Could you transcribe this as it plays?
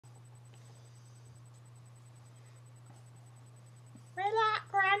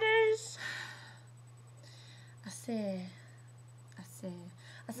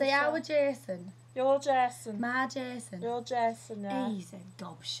say, our Jason. Your Jason. My Jason. Your Jason, yeah. He's a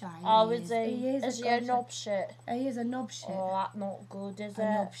gobshite. Oh, is he? Is he a knob shit? He is a knob shit. Oh, that's not good, is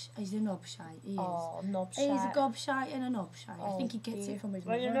it? He's a knobshite. He is. Oh, knob shite. He's a gobshite and a knobshite. Oh, I think he gets it from his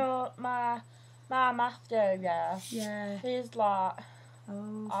mother. mother. Well, you know, my Matthew, yeah. Yeah. He's like,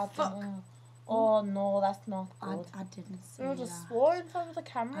 oh, don't know. Oh no, that's not good. I didn't say you just swore in front of the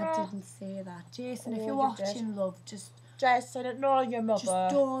camera. I didn't say that. Jason, if you're watching, love, just... Jason, ignore your mother.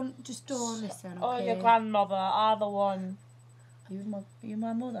 Just don't listen, okay? Oh, your grandmother, either one. Are you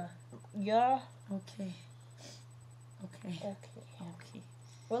my mother? Yeah. Okay.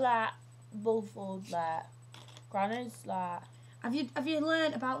 Well, like, both old, like, grannies, like... Have you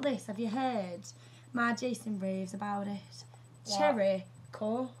learnt about this? Have you heard? My Jason raves about it. What? Cherry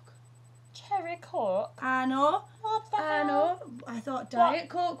Coke. Cherry Coke? I know. What the hell? I know. I thought Diet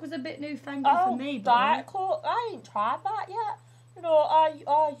Coke was a bit newfangled for me, but... Diet Coke? I ain't tried that yet. You know,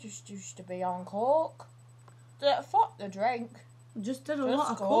 I just used to be on Coke. Fuck the drink. Just did a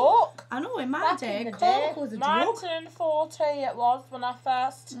lot of Coke. Coke. I know, in my Back day, in the Coke was a drug. 1940 it was when I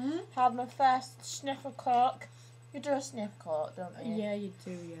first had my first sniff of Coke. You do a sniff Coke, don't you? Yeah, you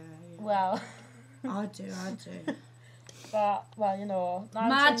do, yeah. Well... I do. But, well, you know...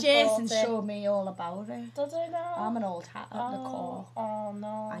 My Jason showed me all about it. Does he now? I'm an old hat at the core. Oh,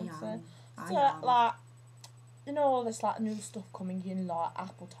 no. I am. Like, you know, all this, like, new stuff coming in, like,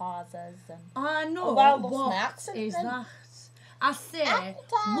 appetizers and... I know. Oh, well, what is that? I say,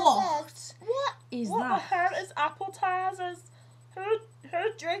 appetizers. What is what that? What the hell is appetizers? Who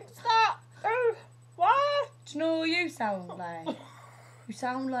drinks that? Who? What? Do you know what you sound like? You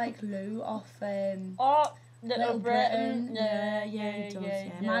sound like Lou off Little Britain. Yeah, he does, yeah.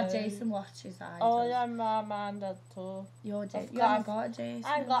 My Jason watches that. Oh, yeah, my man did too. Your Jason. You haven't got a Jason.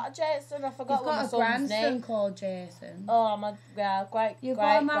 I ain't got a Jason. I forgot You've what my got a son's grandson name. called Jason. Oh, my great You've great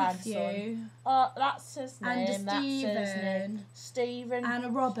got a grandson. Matthew. Oh, that's his name. And a That's his name. Stephen. Stephen. And a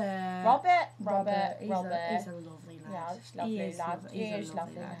Robert. Robert. He's a lovely lad. Yeah, he's a lovely lad. He's a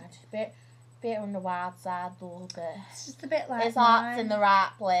lovely lad. Bit on the wild side though, but it's just a bit like his heart's in the right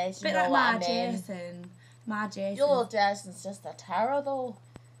place. You bit know like what my I mean? Jason. My Jason. Your Jason's just a terror though.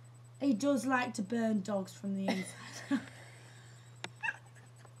 He does like to burn dogs from the inside.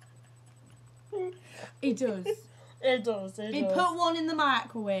 He does. He put one in the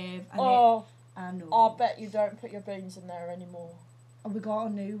microwave. And I know. I bet you don't put your beans in there anymore. Oh, we got a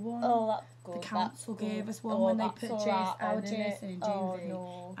new one. Oh, that's good. The council gave us one Oh, when they that's put all right, Jason in juvie. Oh,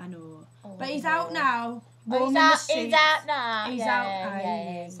 no. I know. Oh, But he's no. out now. Oh, he's out now. He's yeah, out now.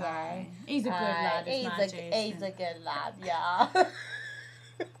 Yeah, He's yeah. out. He's a good lad, is my Jason. He's a good lad, yeah.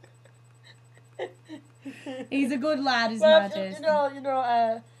 He's a good lad, is my Jason. You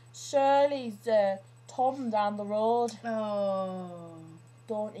know, Shirley's Tom down the road. Oh.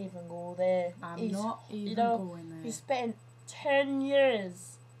 Don't even go there. I'm not even going there. He spent 10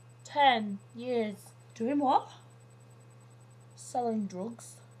 years. 10 years. Doing what? Selling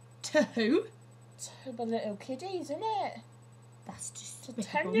drugs. To who? To the little kiddies, isn't it? That's just To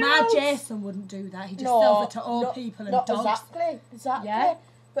despicable. 10-year-olds. My Jason wouldn't do that. He just sells it to old people and dogs. Exactly. Yeah.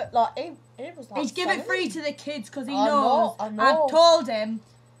 But like he was like he'd give it free to the kids because he I knows. know. I've told him.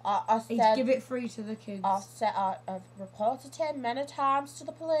 I said, he'd give it free to the kids. I've reported him many times to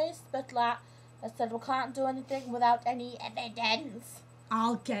the police, but like I said, we can't do anything without any evidence.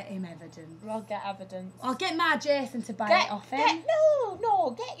 I'll get him evidence. I'll get evidence. I'll get my Jason to buy it off him.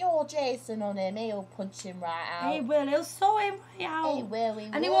 Get your Jason on him. He'll punch him right out. He will. He'll sort him right out. He will.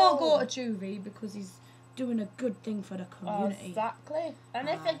 And he won't go to juvie because he's doing a good thing for the community. Exactly. And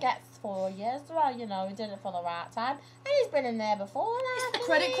if he gets 4 years, well, you know, he did it for the right time. And he's been in there before. It's the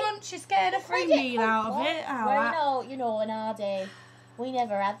credit crunch. He's getting a free meal out of it. Well, you know, in our day, we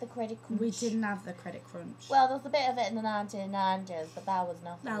never had the credit crunch. We didn't have the credit crunch. Well, there's a bit of it in the 1990s, but that was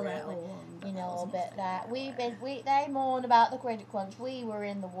nothing really. You know, but that they mourn about the credit crunch. We were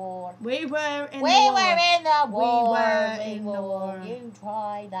in the war. We were in the war. You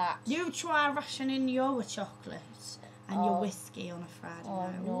try that. You try rationing your chocolates and your whiskey on a Friday night.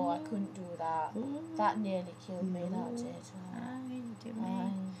 Oh no, I couldn't do that. Ooh. That nearly killed me. That did. It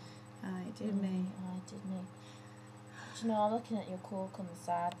did me. You know, I'm looking at your Coke on the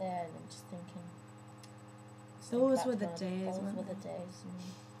side there, and I'm just thinking. Those were the days. Those were the days.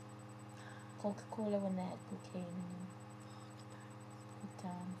 Coca-Cola when they had cocaine. Good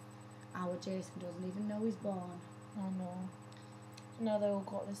times. Our Jason doesn't even know he's born. I know. You know, they all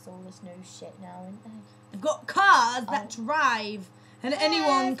got all this new shit now, haven't they? They've got cars that drive, and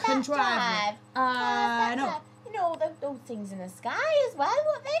anyone can drive them. I know. You know, those things in the sky as well.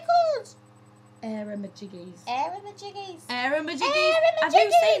 What are they called? Aeramajiggies. Aeramajiggies. Aeramajiggies. Have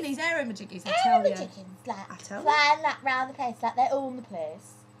you seen these aeramajiggies? I tell you. Like flying like round the place, like they own the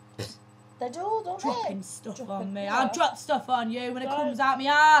place. They do, don't Dropping stuff on me. I'll drop stuff on you when it comes out my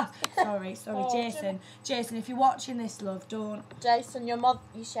ass. Sorry, Jason. Jason, if you're watching this, love, don't. Jason, your mother,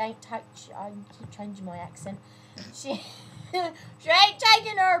 she ain't I keep changing my accent. She ain't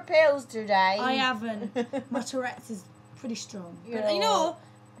taking her pills today. I haven't. My Tourette's is pretty strong. But, you know,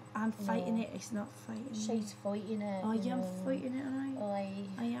 I'm fighting it. It's not fighting me. She's fighting it. I am fighting it, aren't I?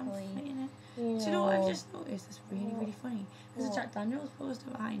 I am fighting it. Do you know what I've just noticed? It's really, really funny. There's a Jack Daniels poster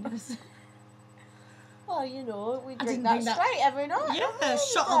behind us. Well, you know, we drink that straight every night. Yeah,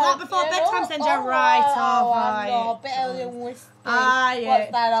 shot of that before bedtime, sends you right off. I know, a bit of whiskey.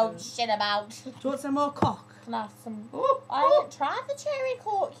 What's that old shit about? Do you want some more cock? Can I have some? I haven't tried the cherry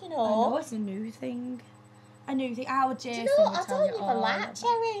coke, you know. I know, it's a new thing. Our Jason. Do you know, I don't even like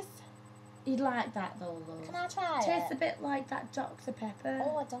cherries. You'd like that though, love. Can I try it? Tastes a bit like that Dr. Pepper.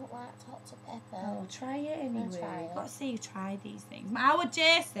 Oh, I don't like Dr. Pepper. Oh, try it anyway. You've got to see you try these things. Our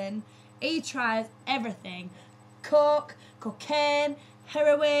Jason, he tries everything. Coke, cocaine,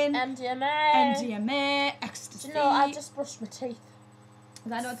 heroin, MDMA, ecstasy. Do you know, I just brushed my teeth. Does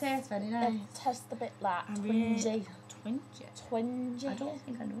that not taste very nice? It tastes a bit like twingy. Twingy? I don't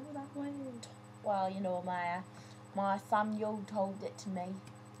think I know that word. Well, you know, my Samuel told it to me.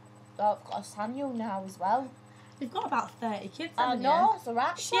 I've got a Samuel now as well. You've got about 30 kids, I know, it's a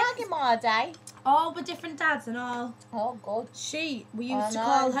rat flag in my day. All with different dads and all. Oh, good. We used to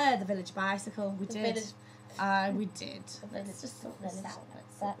call her the village bicycle. We did. We did. It's just so thanks.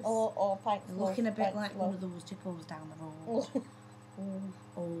 Looking a bit like one of those jippos down the road. No,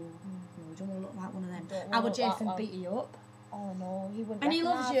 you don't want to look like one of them. Our Jason beat you up. Oh no, he wouldn't. And he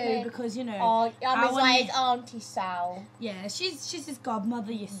loves you because, you know. Oh, I'm like his auntie Sal. Yeah, she's his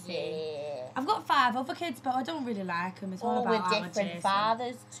godmother, you see. Yeah. I've got 5 other kids, but I don't really like them. It's all about with different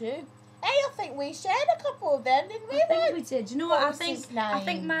fathers too. Hey, I think we shared a couple of them, didn't we? I think we did. Do you know what I think? I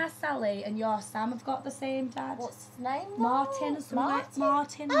think my Sally and your Sam have got the same dad. What's his name? Martin or something like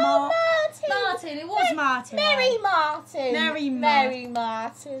Martin. Oh, Martin. Martin. It was Martin. Mary Martin. Mary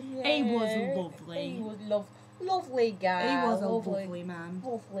Martin. Yeah. He was lovely. He was lovely guy. He was a lovely man.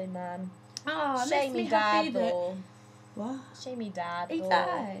 Lovely man. Oh, shame me dad though. What? Shame me dad. He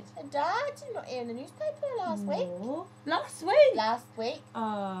died. He died. Did not hear in the newspaper last week. Last week. Last week.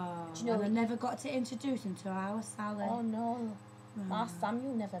 Oh. Do you know I never got to introduce him to our Sally. Oh no. My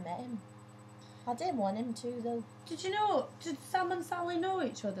Samuel never met him. I didn't want him to though. Did you know? Did Sam and Sally know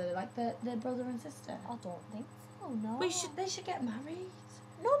each other, like their brother and sister? I don't think so. No. They should get married.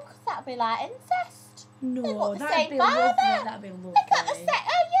 No, because that'd be like incest. No, that'd be lovely. That'd be lovely. They got the same.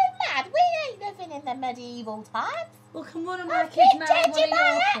 Are you mad? We ain't living in the medieval times. Well, can one of my kids marry one of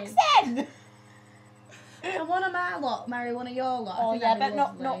your kids? Can one of my lot marry one of your lot? Oh yeah, but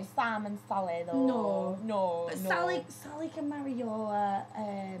not Sam and Sally though. No. But Sally can marry your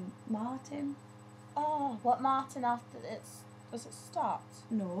Martin. Oh, what Martin after it's? Does it start?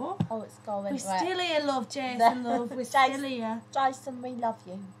 No. Oh, it's going. We're still here, love, Jason, love. We're still here. Jason, we love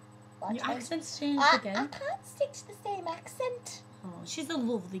you. Your accent's changed again. I can't stick to the same accent. Oh, she's a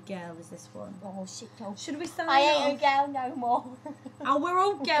lovely girl, is this one? Oh, shit. Oh. Should we sign I ain't a girl no more. Oh, we're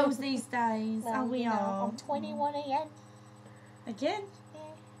all girls these days. Well, we are. I'm 21 again. Again? Yeah.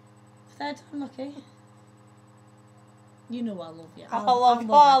 Third time lucky. You know I love you. I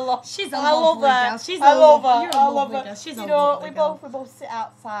love her. She's a lovely girl. She's a lovely girl. You're a lovely girl. She's a lovely girl. We both sit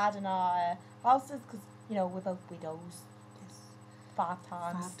outside in our houses because, you know, we're both widows. Yes. 5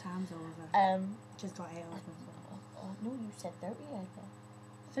 times. 5 times over. Just got 8 husbands. Oh, no, you said 30, I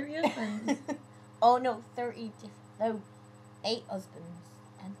 30 husbands? Oh, no, 30 different. No, 8 husbands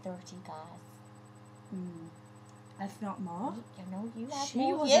and 30 guys. If not more. You know, you had she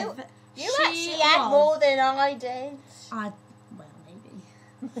more. You actually had more than I did. Well,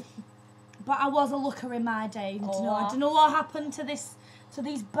 maybe. But I was a looker in my day. Oh, I don't know what happened to these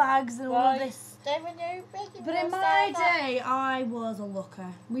bags and all of this. But in my day, I was a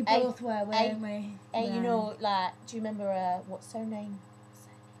looker. We both were, weren't we? And you know, like, do you remember, what's her name?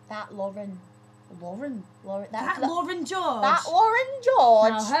 That Lauren. Lauren? That Lauren George? That Lauren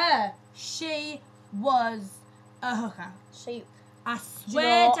George. Now her, she was a hooker. I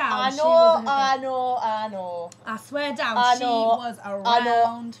swear down, she was a hooker. I know. I swear down, she was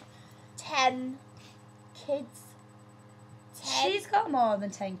around 10 kids. 10. She's got more than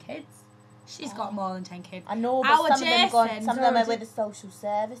 10 kids. She's got more than 10 kids. I know, but some of them are with the social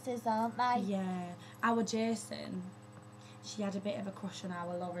services, aren't they? Yeah. Our Jason, She had a bit of a crush on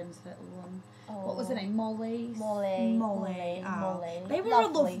our Lauren's little one. Oh. What was her name? Molly. Molly. They were a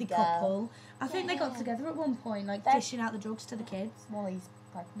lovely couple. I think they got together at one point, like dishing out the drugs to the kids. Molly's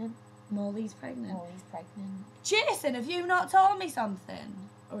pregnant. Molly's pregnant. Molly's pregnant. Jason, have you not told me something?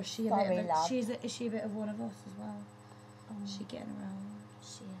 Or is she a Sorry, bit of love. is she a bit of one of us as well? Is she getting around?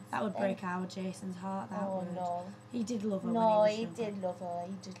 She is. That would break our Jason's heart, that would. No. He did love her No, when he was he younger. did love her.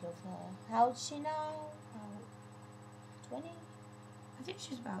 He did love her. How old's she now? 20? I think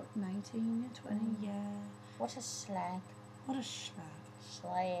she's about 19 or 20, yeah. What a slag. What a slag.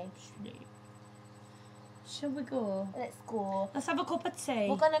 Slag. Shall we go? Let's go. Let's have a cup of tea.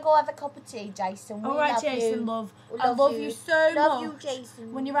 We're going to go have a cup of tea, Jason. All right, Jason, you. love. We I love you so love much. you,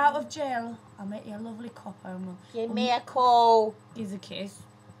 Jason. When you're out of jail, I'll make you a lovely cup home. Give me a call. Give us a kiss.